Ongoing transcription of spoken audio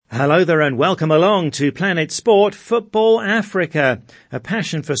Hello there and welcome along to Planet Sport Football Africa, a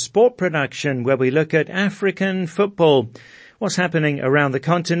passion for sport production where we look at African football, what's happening around the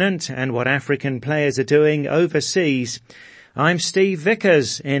continent and what African players are doing overseas. I'm Steve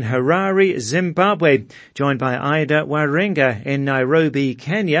Vickers in Harare, Zimbabwe, joined by Ida Waringa in Nairobi,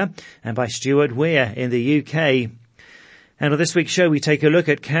 Kenya, and by Stuart Weir in the UK. And on this week's show, we take a look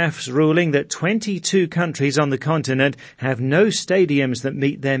at CAF's ruling that 22 countries on the continent have no stadiums that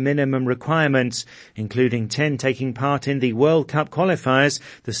meet their minimum requirements, including 10 taking part in the World Cup qualifiers,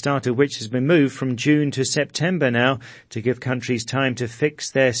 the start of which has been moved from June to September now to give countries time to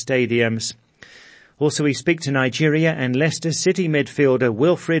fix their stadiums. Also, we speak to Nigeria and Leicester City midfielder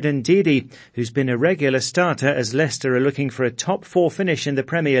Wilfred Ndidi, who's been a regular starter as Leicester are looking for a top four finish in the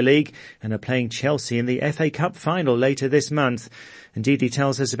Premier League and are playing Chelsea in the FA Cup final later this month. Ndidi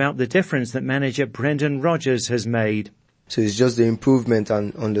tells us about the difference that manager Brendan Rodgers has made. So it's just the improvement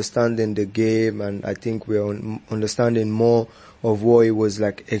and understanding the game, and I think we're understanding more of what he was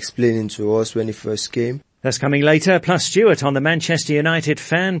explaining to us when he first came. That's coming later, plus Stuart on the Manchester United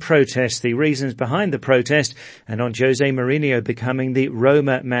fan protest, the reasons behind the protest, and on Jose Mourinho becoming the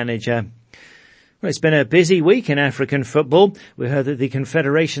Roma manager. Well, it's been a busy week in African football. We heard that the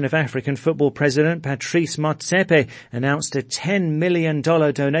Confederation of African Football President Patrice Motsepe announced a $10 million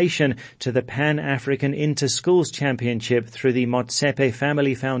donation to the Pan-African Inter-Schools Championship through the Motsepe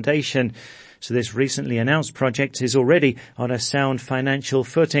Family Foundation. So this recently announced project is already on a sound financial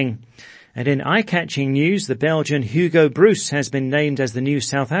footing. And in eye-catching news, the Belgian Hugo Broos has been named as the new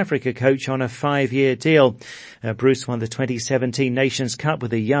South Africa coach on a 5-year deal. Broos won the 2017 Nations Cup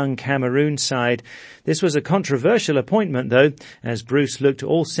with a young Cameroon side. This was a controversial appointment, though, as Broos looked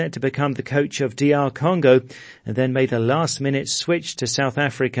all set to become the coach of DR Congo and then made a last-minute switch to South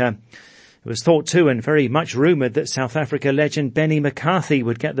Africa. It was thought too and very much rumoured that South Africa legend Benny McCarthy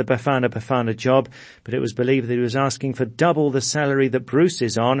would get the Bafana job, but it was believed that he was asking for double the salary that Broos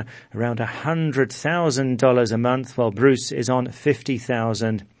is on, around $100,000 a month, while Broos is on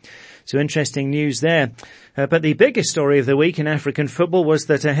 $50,000. So interesting news there. But the biggest story of the week in African football was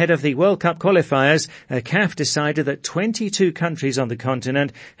that ahead of the World Cup qualifiers, CAF decided that 22 countries on the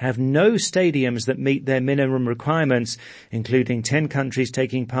continent have no stadiums that meet their minimum requirements, including 10 countries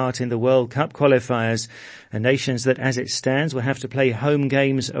taking part in the World Cup qualifiers. Nations that, as it stands, will have to play home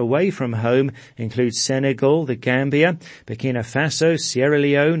games away from home include Senegal, the Gambia, Burkina Faso, Sierra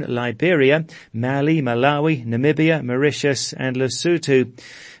Leone, Liberia, Mali, Malawi, Namibia, Mauritius and Lesotho.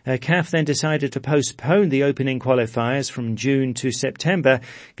 CAF then decided to postpone the opening qualifiers from June to September,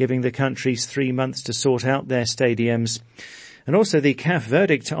 giving the countries 3 months to sort out their stadiums. And also the CAF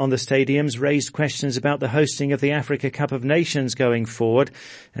verdict on the stadiums raised questions about the hosting of the Africa Cup of Nations going forward,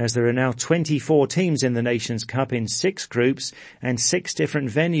 as there are now 24 teams in the Nations Cup in 6 groups and 6 different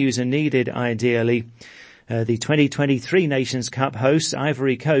venues are needed ideally. The 2023 Nations Cup hosts,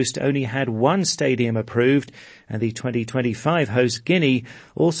 Ivory Coast, only had 1 stadium approved, and the 2025 host, Guinea,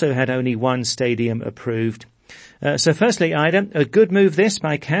 also had only 1 stadium approved. So firstly, Ida, a good move this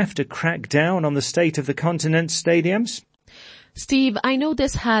by CAF to crack down on the state of the continent's stadiums? Steve, I know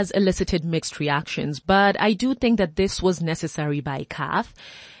this has elicited mixed reactions, but I do think that this was necessary by CAF.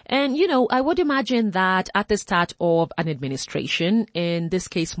 And, I would imagine that at the start of an administration, in this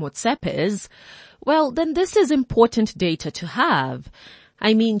case Motsepe's, well, then this is important data to have.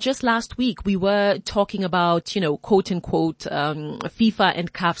 I mean, just last week we were talking about, quote unquote, FIFA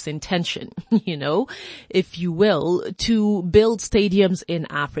and CAF's intention, if you will, to build stadiums in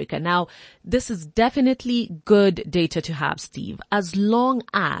Africa. Now, this is definitely good data to have, Steve, as long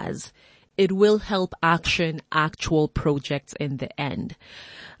as it will help action actual projects in the end.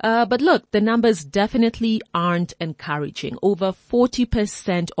 But look, the numbers definitely aren't encouraging. Over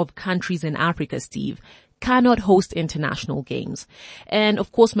 40% of countries in Africa, Steve, cannot host international games. And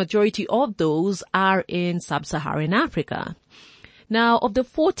of course, majority of those are in sub-Saharan Africa. Now, of the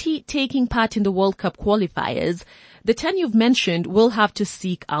 40 taking part in the World Cup qualifiers, the 10 you've mentioned will have to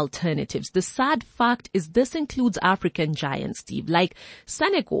seek alternatives. The sad fact is this includes African giants, Steve, like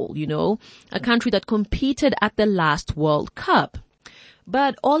Senegal, a country that competed at the last World Cup.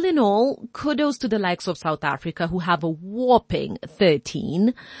 But all in all, kudos to the likes of South Africa, who have a whopping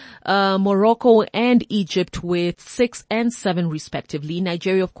 13, Morocco and Egypt with 6 and 7 respectively,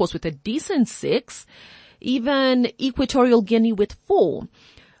 Nigeria, of course, with a decent 6, even Equatorial Guinea with 4.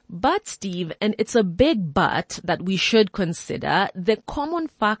 But, Steve, and it's a big but that we should consider, the common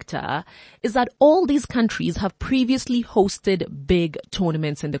factor is that all these countries have previously hosted big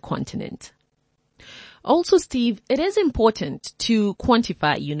tournaments in the continent. Also, Steve, it is important to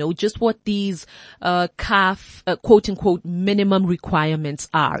quantify, just what these CAF, quote unquote, minimum requirements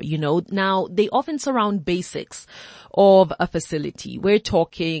are, Now, they often surround basics of a facility. We're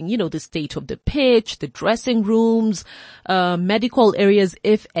talking, the state of the pitch, the dressing rooms, medical areas,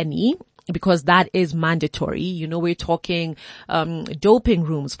 if any, because that is mandatory. We're talking doping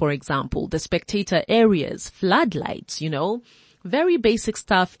rooms, for example, the spectator areas, floodlights, very basic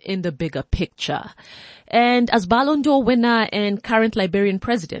stuff in the bigger picture. And as Ballon d'Or winner and current Liberian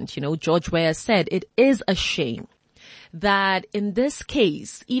president, George Weah said, it is a shame that in this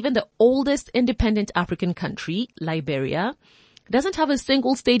case, even the oldest independent African country, Liberia, doesn't have a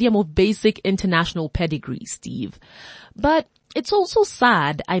single stadium of basic international pedigree, Steve. But it's also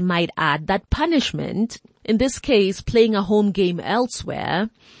sad, I might add, that punishment, in this case playing a home game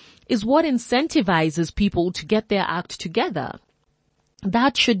elsewhere, is what incentivizes people to get their act together.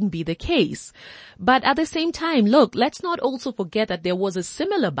 That shouldn't be the case. But at the same time, look, let's not also forget that there was a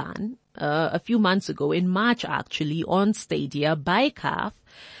similar ban a few months ago, in March actually, on stadia by CAF.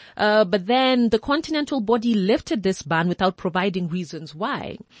 But then the continental body lifted this ban without providing reasons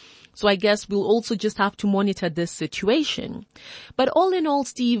why. So I guess we'll also just have to monitor this situation. But all in all,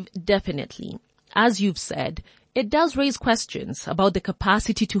 Steve, definitely, as you've said, it does raise questions about the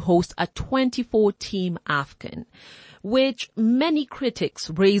capacity to host a 24-team AFCON, which many critics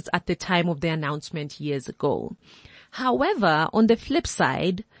raised at the time of the announcement years ago. However, on the flip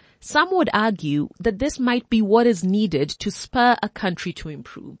side, some would argue that this might be what is needed to spur a country to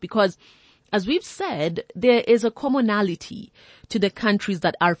improve, because as we've said, there is a commonality to the countries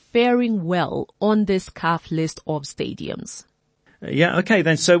that are faring well on this CAF list of stadiums. Yeah, okay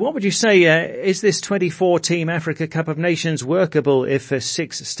then. So what would you say, is this 24-team Africa Cup of Nations workable if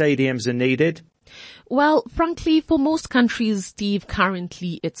 6 stadiums are needed? Well, frankly, for most countries, Steve,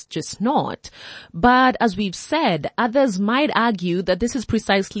 currently it's just not. But as we've said, others might argue that this is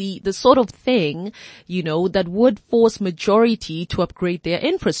precisely the sort of thing, that would force majority to upgrade their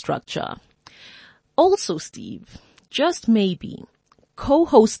infrastructure. Also, Steve, just maybe,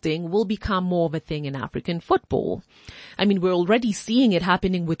 co-hosting will become more of a thing in African football. I mean, we're already seeing it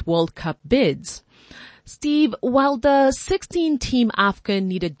happening with World Cup bids. Steve, while the 16-team AFCON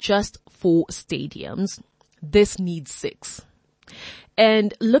needed just 4 stadiums, this needs 6.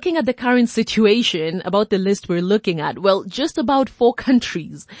 And looking at the current situation about the list we're looking at, well, just about 4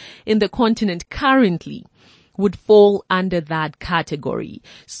 countries in the continent currently would fall under that category.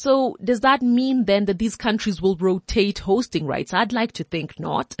 So does that mean then that these countries will rotate hosting rights? I'd like to think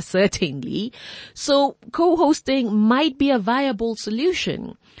not, certainly. So co-hosting might be a viable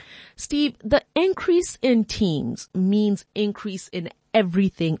solution. Steve, the increase in teams means increase in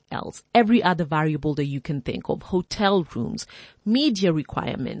everything else, every other variable that you can think of: hotel rooms, media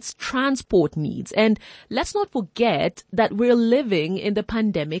requirements, transport needs. And let's not forget that we're living in the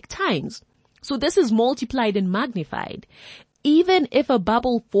pandemic times. So this is multiplied and magnified. Even if a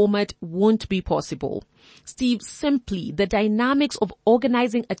bubble format won't be possible, Steve, simply the dynamics of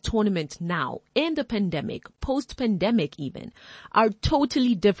organizing a tournament now, in the pandemic, post-pandemic even, are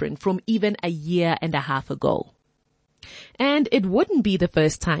totally different from even a year and a half ago. And it wouldn't be the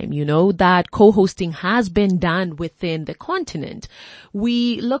first time, that co-hosting has been done within the continent.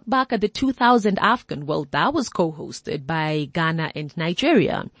 We look back at the 2000 AFCON. Well, that was co-hosted by Ghana and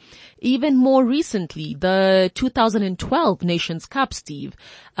Nigeria. Even more recently, the 2012 Nations Cup, Steve,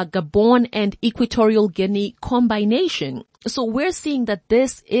 a Gabon and Equatorial Guinea combination. So we're seeing that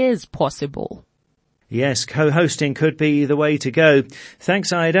this is possible. Yes, co-hosting could be the way to go.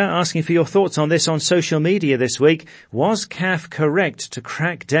 Thanks, Ida. Asking for your thoughts on this on social media this week. Was CAF correct to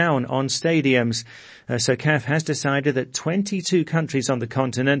crack down on stadiums? So CAF has decided that 22 countries on the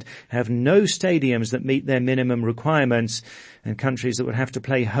continent have no stadiums that meet their minimum requirements. And countries that would have to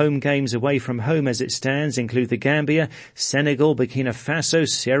play home games away from home as it stands include the Gambia, Senegal, Burkina Faso,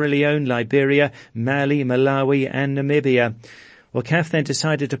 Sierra Leone, Liberia, Mali, Malawi and Namibia. Well, CAF then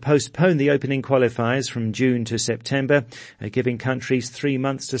decided to postpone the opening qualifiers from June to September, giving countries 3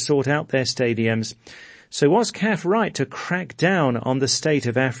 months to sort out their stadiums. So was CAF right to crack down on the state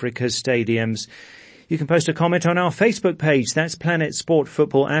of Africa's stadiums? You can post a comment on our Facebook page, that's Planet Sport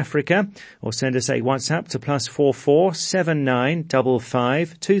Football Africa, or send us a WhatsApp to +44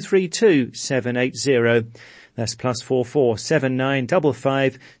 7955 232 780. That's +44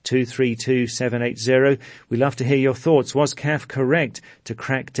 7955 232 780. We love to hear your thoughts. Was CAF correct to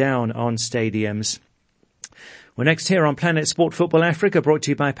crack down on stadiums? Well, next here on Planet Sport Football Africa, brought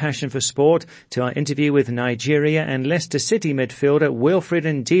to you by Passion for Sport, to our interview with Nigeria and Leicester City midfielder Wilfred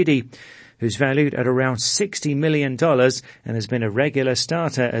Ndidi, who's valued at around $60 million and has been a regular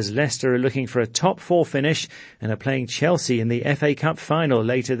starter as Leicester are looking for a top 4 finish and are playing Chelsea in the FA Cup final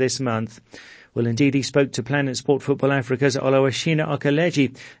later this month. Well, Ndidi spoke to Planet Sport Football Africa's Oluwashina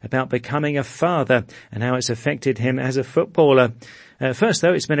Okeleji about becoming a father and how it's affected him as a footballer. First,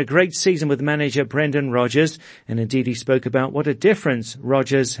 though, it's been a great season with manager Brendan Rodgers, and Ndidi spoke about what a difference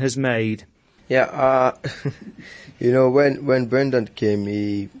Rodgers has made. Yeah, when Brendan came,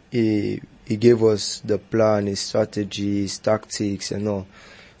 he gave us the plan, his strategy, his tactics and all.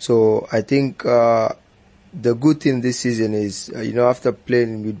 So I think the good thing this season is, after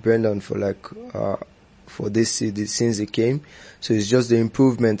playing with Brendan for this season since he came, so it's just the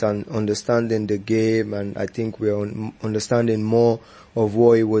improvement and understanding the game, and I think we're understanding more of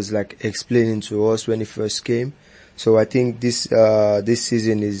what he was explaining to us when he first came. So I think this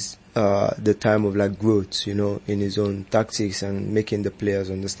season is the time of growth, in his own tactics and making the players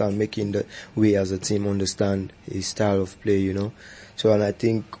understand, making we as a team understand his style of play, So, and I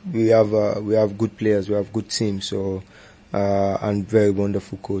think we have good players, we have good teams, so, and very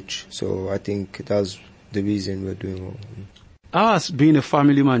wonderful coach. So I think that's the reason we're doing well. How has being a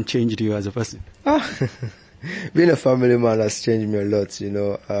family man changed you as a person? Being a family man has changed me a lot,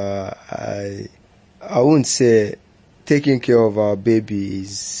 I wouldn't say taking care of our baby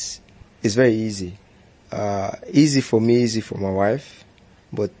is very easy. Easy for me, easy for my wife,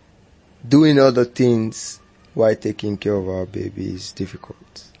 but doing other things while taking care of our baby is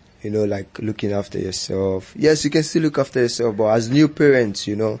difficult. Looking after yourself. Yes, you can still look after yourself, but as new parents,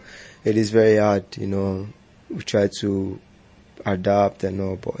 it is very hard, we try to adapt and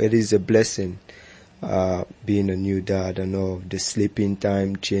all, but it is a blessing, being a new dad and all, the sleeping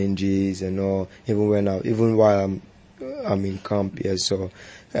time changes and all, even while I'm in camp here, so,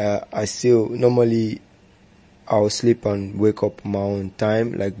 I still, normally, I'll sleep and wake up my own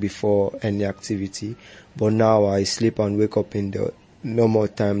time, before any activity, but now I sleep and wake up in the normal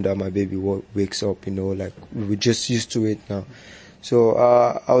time that my baby wakes up, we're just used to it now. So,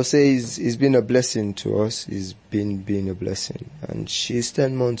 I would say it's been a blessing to us. It's been a blessing. And she's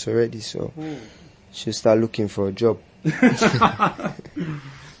 10 months already, so she'll start looking for a job.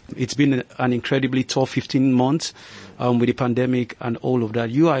 It's been an incredibly tough 15 months, with the pandemic and all of that.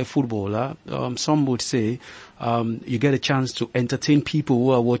 You are a footballer. Some would say, you get a chance to entertain people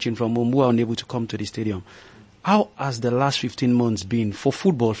who are watching from home, who are unable to come to the stadium. How has the last 15 months been for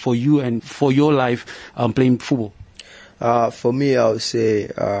football, for you and for your life, playing football? For me, I would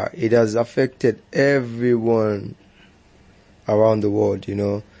say, it has affected everyone around the world,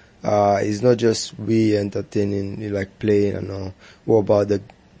 It's not just we entertaining, playing and all. What about the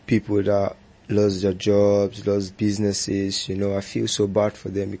people that lost their jobs, lost businesses, I feel so bad for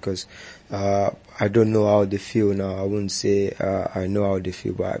them because, I don't know how they feel now. I wouldn't say, I know how they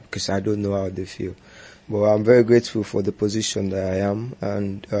feel, because I don't know how they feel. But I'm very grateful for the position that I am,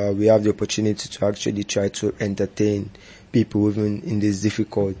 and we have the opportunity to actually try to entertain people even in this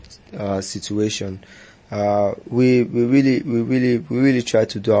difficult situation. We really try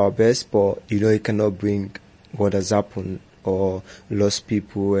to do our best, but it cannot bring what has happened or lost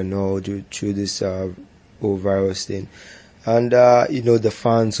people and all through this whole virus thing. And the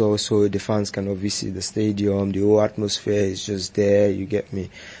fans cannot visit the stadium, the whole atmosphere is just there, you get me.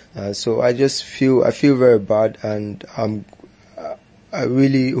 So I feel very bad, and I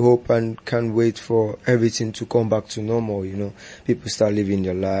really hope and can't wait for everything to come back to normal, People start living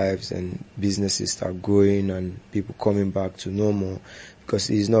their lives and businesses start growing and people coming back to normal, because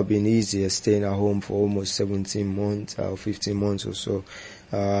it's not been easy staying at home for almost 17 months or 15 months or so.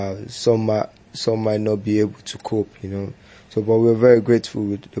 Some might not be able to cope, So, but we're very grateful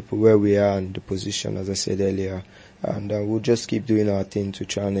with where we are and the position, as I said earlier. And we'll just keep doing our thing to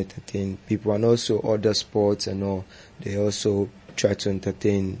try and entertain people, and also other sports and all. They also try to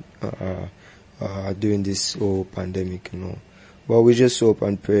entertain during this whole pandemic, But we just hope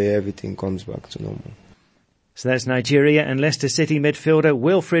and pray everything comes back to normal. So that's Nigeria and Leicester City midfielder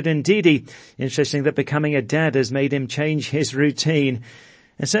Wilfred Ndidi. Interesting that becoming a dad has made him change his routine.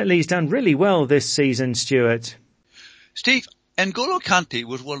 And certainly he's done really well this season, Stuart. Steve, N'Golo Kante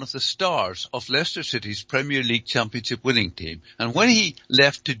was one of the stars of Leicester City's Premier League Championship winning team, and when he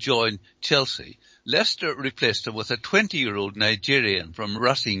left to join Chelsea, Leicester replaced him with a 20-year-old Nigerian from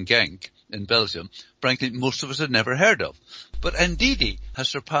Racing Genk in Belgium, frankly most of us had never heard of. But Ndidi has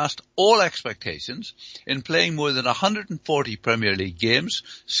surpassed all expectations in playing more than 140 Premier League games,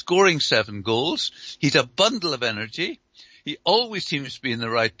 scoring 7 goals. He's a bundle of energy. He always seems to be in the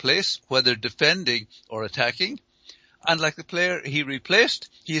right place, whether defending or attacking. And like the player he replaced,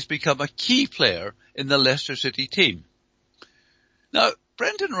 he has become a key player in the Leicester City team. Now,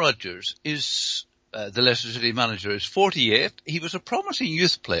 Brendan Rodgers is, the Leicester City manager, is 48. He was a promising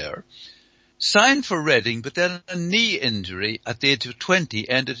youth player, signed for Reading, but then a knee injury at the age of 20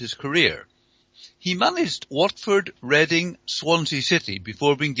 ended his career. He managed Watford, Reading, Swansea City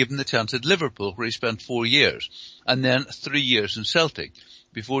before being given the chance at Liverpool, where he spent 4 years, and then 3 years in Celtic,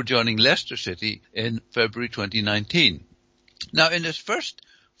 before joining Leicester City in February 2019. Now, in his first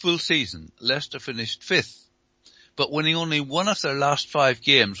full season, Leicester finished 5th, but winning only one of their last 5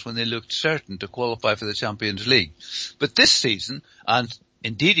 games when they looked certain to qualify for the Champions League. But this season, and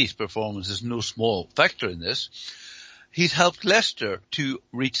Ndidi's performance is no small factor in this, he's helped Leicester to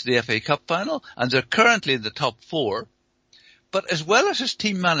reach the FA Cup final, and they're currently in the top 4. But as well as his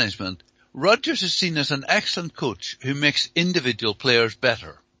team management, Rodgers is seen as an excellent coach who makes individual players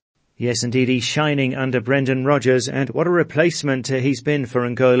better. Yes, indeed, he's shining under Brendan Rodgers, and what a replacement he's been for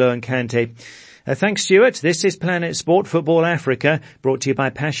N'Golo and Kante. Thanks, Stuart. This is Planet Sport Football Africa, brought to you by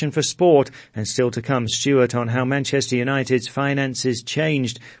Passion for Sport. And still to come, Stuart, on how Manchester United's finances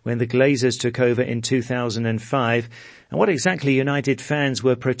changed when the Glazers took over in 2005, and what exactly United fans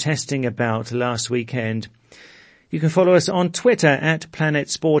were protesting about last weekend. You can follow us on Twitter at Planet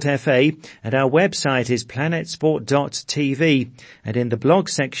Sport FA, and our website is planetsport.tv. And in the blog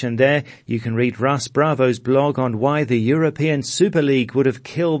section there, you can read Russ Bravo's blog on why the European Super League would have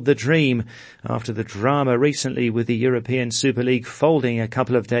killed the dream after the drama recently with the European Super League folding a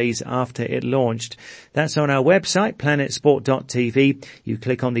couple of days after it launched. That's on our website, planetsport.tv. You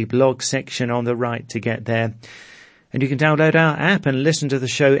click on the blog section on the right to get there. And you can download our app and listen to the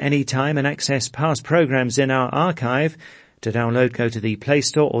show anytime and access past programs in our archive. To download, go to the Play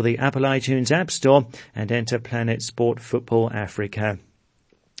Store or the Apple iTunes App Store and enter Planet Sport Football Africa.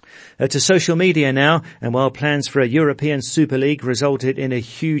 To social media now, and while plans for a European Super League resulted in a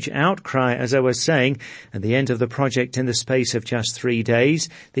huge outcry, as I was saying, at the end of the project in the space of just 3 days,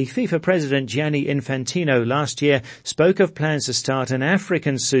 the FIFA president Gianni Infantino last year spoke of plans to start an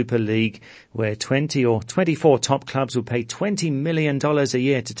African Super League where 20 or 24 top clubs will pay $20 million a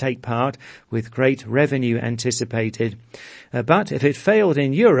year to take part, with great revenue anticipated. But if it failed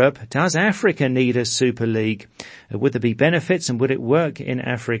in Europe, does Africa need a Super League? Would there be benefits, and would it work in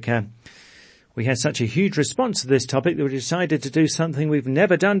Africa? We had such a huge response to this topic that we decided to do something we've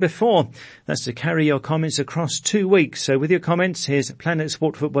never done before. That's to carry your comments across 2 weeks. So with your comments, here's Planet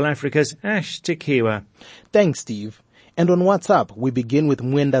Sport Football Africa's Ash Tikiwa. Thanks, Steve. And on WhatsApp, we begin with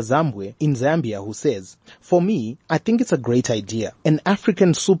Mwenda Zambwe in Zambia, who says, "For me, I think it's a great idea. An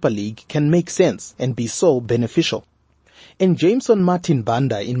African Super League can make sense and be so beneficial." And Jameson Martin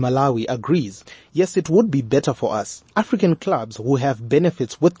Banda in Malawi agrees, "Yes, it would be better for us. African clubs will have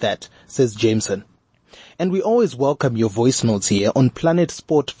benefits with that," says Jameson. And we always welcome your voice notes here on Planet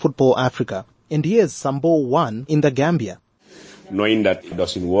Sport Football Africa. And here's Sambo 1 in the Gambia. Knowing that it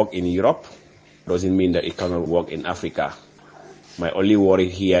doesn't work in Europe doesn't mean that it cannot work in Africa. My only worry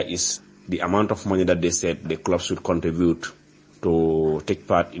here is the amount of money that they said the clubs should contribute to take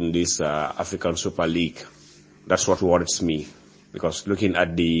part in this African Super League. That's what worries me, because looking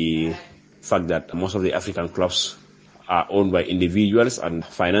at the fact that most of the African clubs are owned by individuals and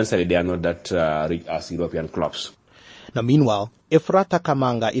financially they are not that rich as European clubs. Now meanwhile, Efrata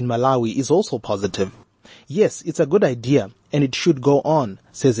Kamanga in Malawi is also positive. "Yes, it's a good idea and it should go on,"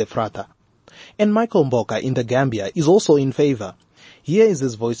 says Efrata. And Michael Mboka in the Gambia is also in favor. Here is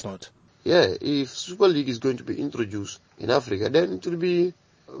his voice note. Yeah, if Super League is going to be introduced in Africa, then it will be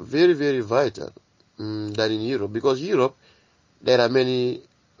very, very vital than in Europe, because Europe, there are many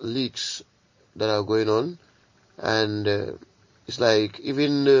leagues that are going on, and it's like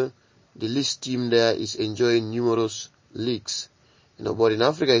even the least team there is enjoying numerous leagues, but in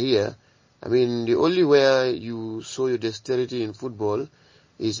Africa here, I mean, the only way you show your dexterity in football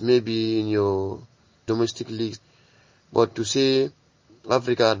is maybe in your domestic leagues, but to say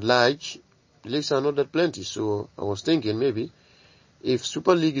Africa at large, the leagues are not that plenty. So I was thinking maybe if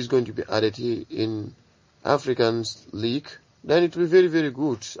Super League is going to be added here in African League, then it will be very, very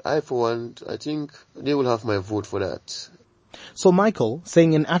good. I, for one, I think they will have my vote for that. So Michael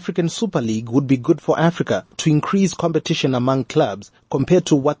saying an African Super League would be good for Africa to increase competition among clubs compared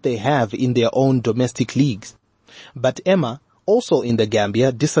to what they have in their own domestic leagues. But Emma, also in the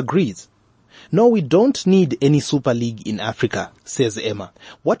Gambia, disagrees. "No, we don't need any Super League in Africa," says Emma.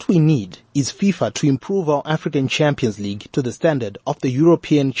 "What we need is FIFA to improve our African Champions League to the standard of the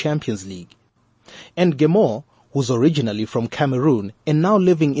European Champions League." And Gemo, who's originally from Cameroon and now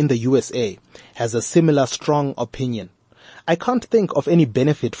living in the USA, has a similar strong opinion. "I can't think of any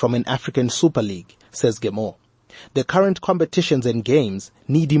benefit from an African Super League," says Gemo. "The current competitions and games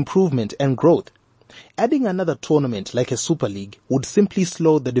need improvement and growth. Adding another tournament like a Super League would simply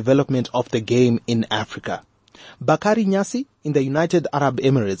slow the development of the game in Africa. Bakari Nyasi in the United Arab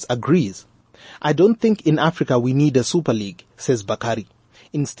Emirates agrees. I don't think in Africa we need a Super League, says Bakari.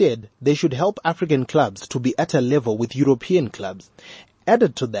 Instead, they should help African clubs to be at a level with European clubs.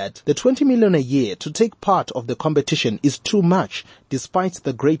 Added to that, the 20 million a year to take part of the competition is too much, despite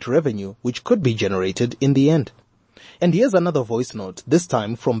the great revenue which could be generated in the end. And here's another voice note, this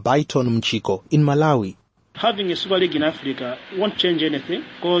time from Baiton Mchiko in Malawi. Having a Super League in Africa won't change anything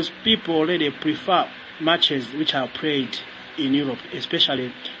because people already prefer matches which are played in Europe,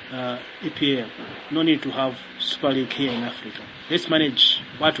 especially EPL. No need to have Super League here in Africa. Let's manage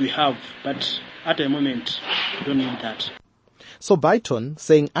what we have, but at the moment, we don't need that. So Baiton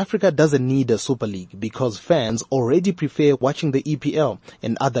saying Africa doesn't need a Super League because fans already prefer watching the EPL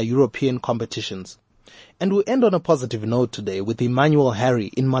and other European competitions. And we end on a positive note today with Emmanuel Harry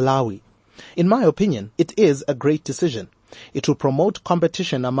in Malawi. In my opinion, it is a great decision. It will promote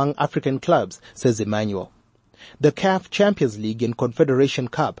competition among African clubs, says Emmanuel. The CAF Champions League and Confederation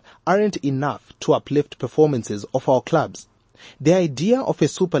Cup aren't enough to uplift performances of our clubs. The idea of a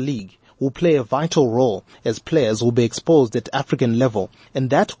Super League will play a vital role as players will be exposed at African level, and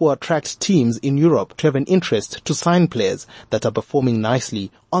that will attract teams in Europe to have an interest to sign players that are performing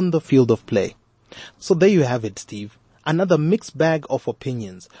nicely on the field of play. So there you have it, Steve. Another mixed bag of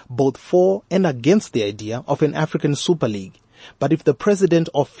opinions, both for and against the idea of an African Super League. But if the president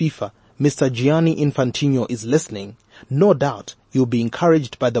of FIFA, Mr. Gianni Infantino, is listening, no doubt you'll be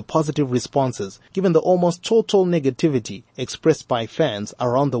encouraged by the positive responses given the almost total negativity expressed by fans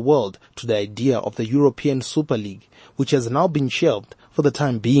around the world to the idea of the European Super League, which has now been shelved for the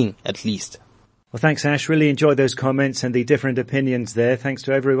time being at least. Well, thanks, Ash. Really enjoyed those comments and the different opinions there. Thanks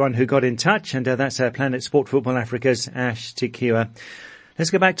to everyone who got in touch. And that's Planet Sport Football Africa's Ash Tikiwa.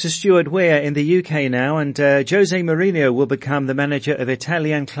 Let's go back to Stuart Weir in the UK now. And Jose Mourinho will become the manager of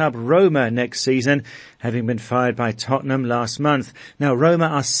Italian club Roma next season, having been fired by Tottenham last month. Now, Roma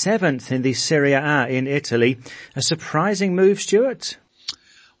are 7th in the Serie A in Italy. A surprising move, Stuart?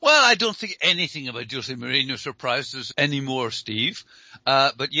 Well, I don't think anything about Jose Mourinho surprises anymore, Steve.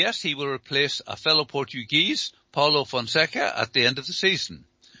 But yes, he will replace a fellow Portuguese, Paulo Fonseca, at the end of the season.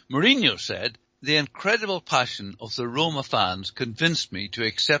 Mourinho said, "The incredible passion of the Roma fans convinced me to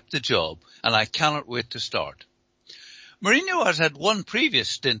accept the job, and I cannot wait to start." Mourinho has had one previous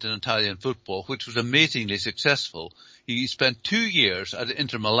stint in Italian football, which was amazingly successful. He spent 2 years at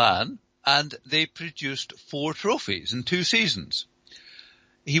Inter Milan, and they produced 4 trophies in 2 seasons.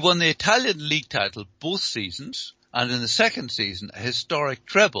 He won the Italian league title both seasons, and in the second season a historic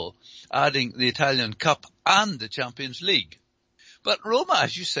treble, adding the Italian Cup and the Champions League. But Roma,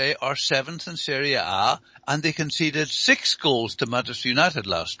 as you say, are 7th in Serie A, and they conceded 6 goals to Manchester United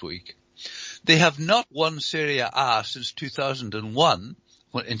last week. They have not won Serie A since 2001,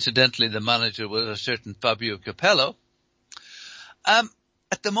 when incidentally the manager was a certain Fabio Capello.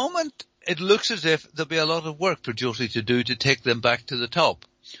 At the moment, it looks as if there'll be a lot of work for Jose to do to take them back to the top.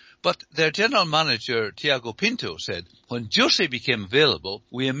 But their general manager, Tiago Pinto, said, "When Jose became available,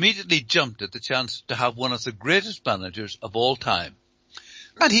 we immediately jumped at the chance to have one of the greatest managers of all time."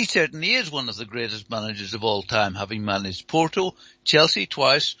 And he certainly is one of the greatest managers of all time, having managed Porto, Chelsea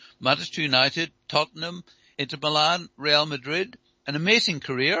twice, Manchester United, Tottenham, Inter Milan, Real Madrid. An amazing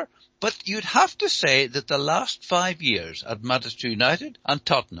career, but you'd have to say that the last 5 years at Manchester United and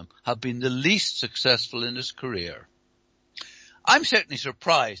Tottenham have been the least successful in his career. I'm certainly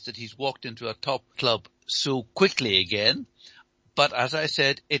surprised that he's walked into a top club so quickly again, but as I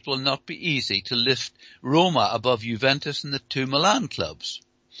said, it will not be easy to lift Roma above Juventus and the 2 Milan clubs.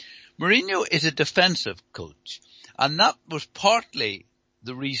 Mourinho is a defensive coach, and that was partly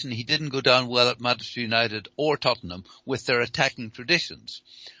the reason he didn't go down well at Manchester United or Tottenham with their attacking traditions.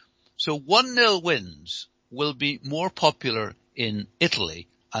 So 1-0 wins will be more popular in Italy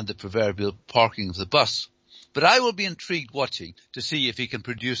and the proverbial parking of the bus. But I will be intrigued watching to see if he can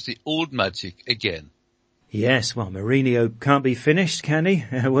produce the old magic again. Yes, well, Mourinho can't be finished, can he?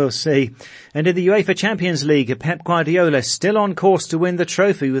 We'll see. And in the UEFA Champions League, Pep Guardiola still on course to win the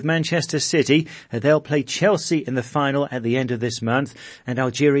trophy with Manchester City. They'll play Chelsea in the final at the end of this month. And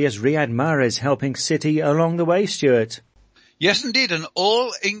Algeria's Riyad Mahrez helping City along the way, Stuart. Yes, indeed, an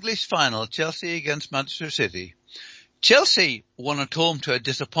all-English final, Chelsea against Manchester City. Chelsea won at home to a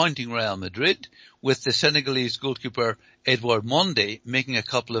disappointing Real Madrid, with the Senegalese goalkeeper Edouard Mendy making a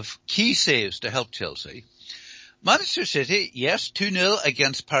couple of key saves to help Chelsea. Manchester City, yes, 2-0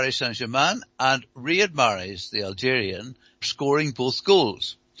 against Paris Saint-Germain, and Riyad Mahrez, the Algerian, scoring both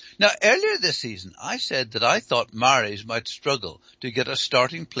goals. Now, earlier this season, I said that I thought Mahrez might struggle to get a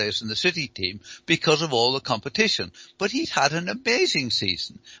starting place in the City team because of all the competition, but he's had an amazing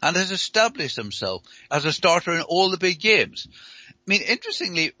season and has established himself as a starter in all the big games. I mean,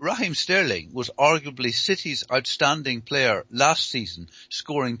 interestingly, Raheem Sterling was arguably City's outstanding player last season,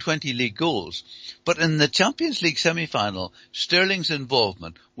 scoring 20 league goals. But in the Champions League semi-final, Sterling's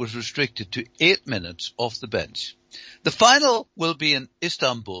involvement was restricted to 8 minutes off the bench. The final will be in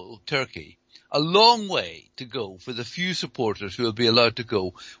Istanbul, Turkey. A long way to go for the few supporters who will be allowed to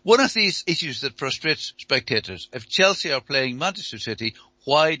go. One of these issues that frustrates spectators: if Chelsea are playing Manchester City,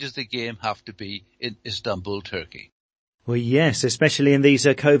 why does the game have to be in Istanbul, Turkey? Well, yes, especially in these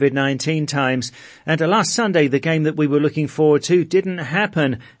COVID-19 times. And last Sunday, the game that we were looking forward to didn't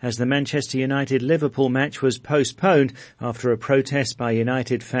happen as the Manchester United-Liverpool match was postponed after a protest by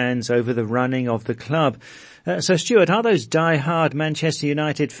United fans over the running of the club. So, Stuart, are those die-hard Manchester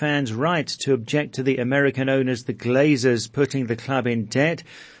United fans right to object to the American owners, the Glazers, putting the club in debt?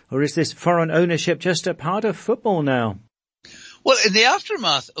 Or is this foreign ownership just a part of football now? Well, in the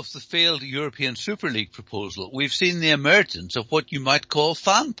aftermath of the failed European Super League proposal, we've seen the emergence of what you might call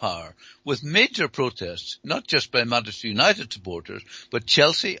fan power, with major protests, not just by Manchester United supporters, but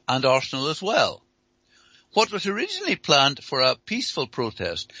Chelsea and Arsenal as well. What was originally planned for a peaceful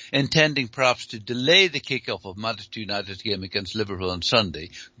protest, intending perhaps to delay the kick-off of Manchester United's game against Liverpool on Sunday,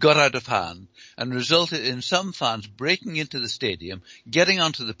 got out of hand and resulted in some fans breaking into the stadium, getting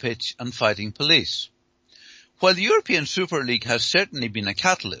onto the pitch and fighting police. While the European Super League has certainly been a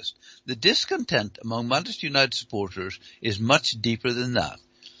catalyst, the discontent among Manchester United supporters is much deeper than that.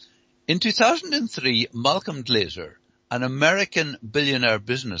 In 2003, Malcolm Glazer, an American billionaire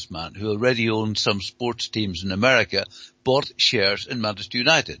businessman who already owned some sports teams in America, bought shares in Manchester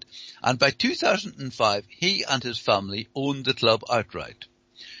United. And by 2005, he and his family owned the club outright.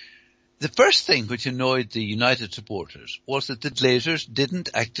 The first thing which annoyed the United supporters was that the Glazers didn't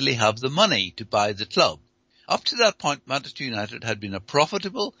actually have the money to buy the club. Up to that point, Manchester United had been a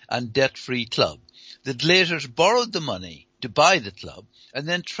profitable and debt-free club. The Glazers borrowed the money to buy the club and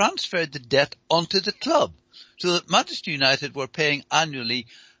then transferred the debt onto the club, so that Manchester United were paying annually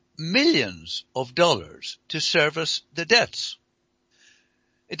millions of dollars to service the debts.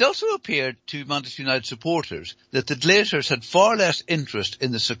 It also appeared to Manchester United supporters that the Glazers had far less interest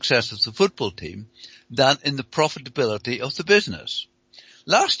in the success of the football team than in the profitability of the business.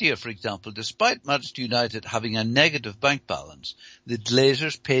 Last year, for example, despite Manchester United having a negative bank balance, the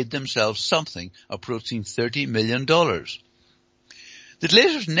Glazers paid themselves something approaching $30 million. The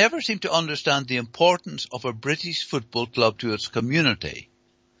Glazers never seemed to understand the importance of a British football club to its community.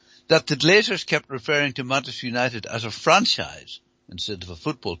 That the Glazers kept referring to Manchester United as a franchise instead of a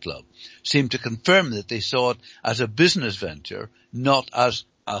football club seemed to confirm that they saw it as a business venture, not as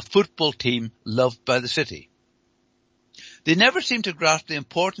a football team loved by the city. They never seemed to grasp the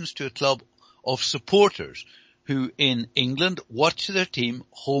importance to a club of supporters who in England watch their team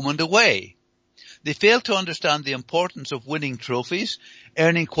home and away. They failed to understand the importance of winning trophies,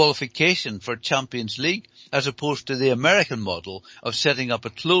 earning qualification for Champions League, as opposed to the American model of setting up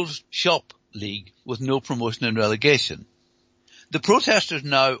a closed shop league with no promotion and relegation. The protesters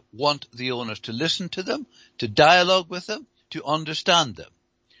now want the owners to listen to them, to dialogue with them, to understand them.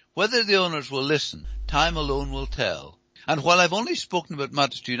 Whether the owners will listen, time alone will tell. And while I've only spoken about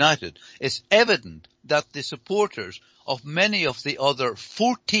Manchester United, it's evident that the supporters of many of the other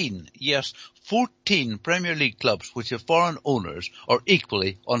 14 Premier League clubs which have foreign owners are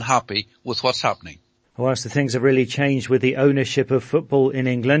equally unhappy with what's happening. Well, so things have really changed with the ownership of football in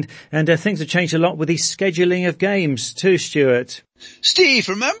England, and things have changed a lot with the scheduling of games too, Stuart. Steve,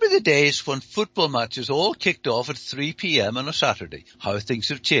 remember the days when football matches all kicked off at 3 p.m. on a Saturday? How things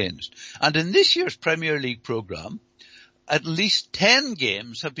have changed. And in this year's Premier League programme, at least 10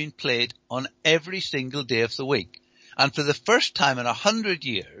 games have been played on every single day of the week. And for the first time in 100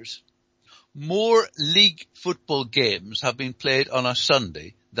 years, more league football games have been played on a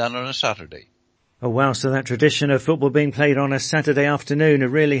Sunday than on a Saturday. Oh wow, so that tradition of football being played on a Saturday afternoon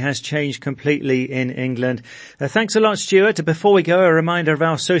really has changed completely in England. Thanks a lot, Stuart. Before we go, a reminder of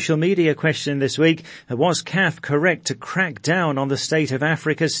our social media question this week. Was CAF correct to crack down on the state of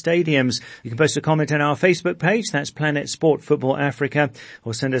Africa's stadiums? You can post a comment on our Facebook page, that's Planet Sport Football Africa,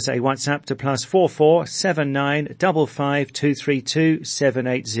 or send us a WhatsApp to +44 79 55 232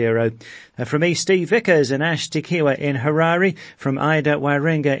 780. From me, Steve Vickers, and Ash Tikiwa in Harare, from Ida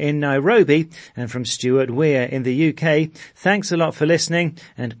Waringa in Nairobi, and from Stuart Weir in the UK, thanks a lot for listening,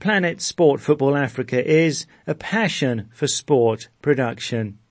 and Planet Sport Football Africa is a passion for sport production.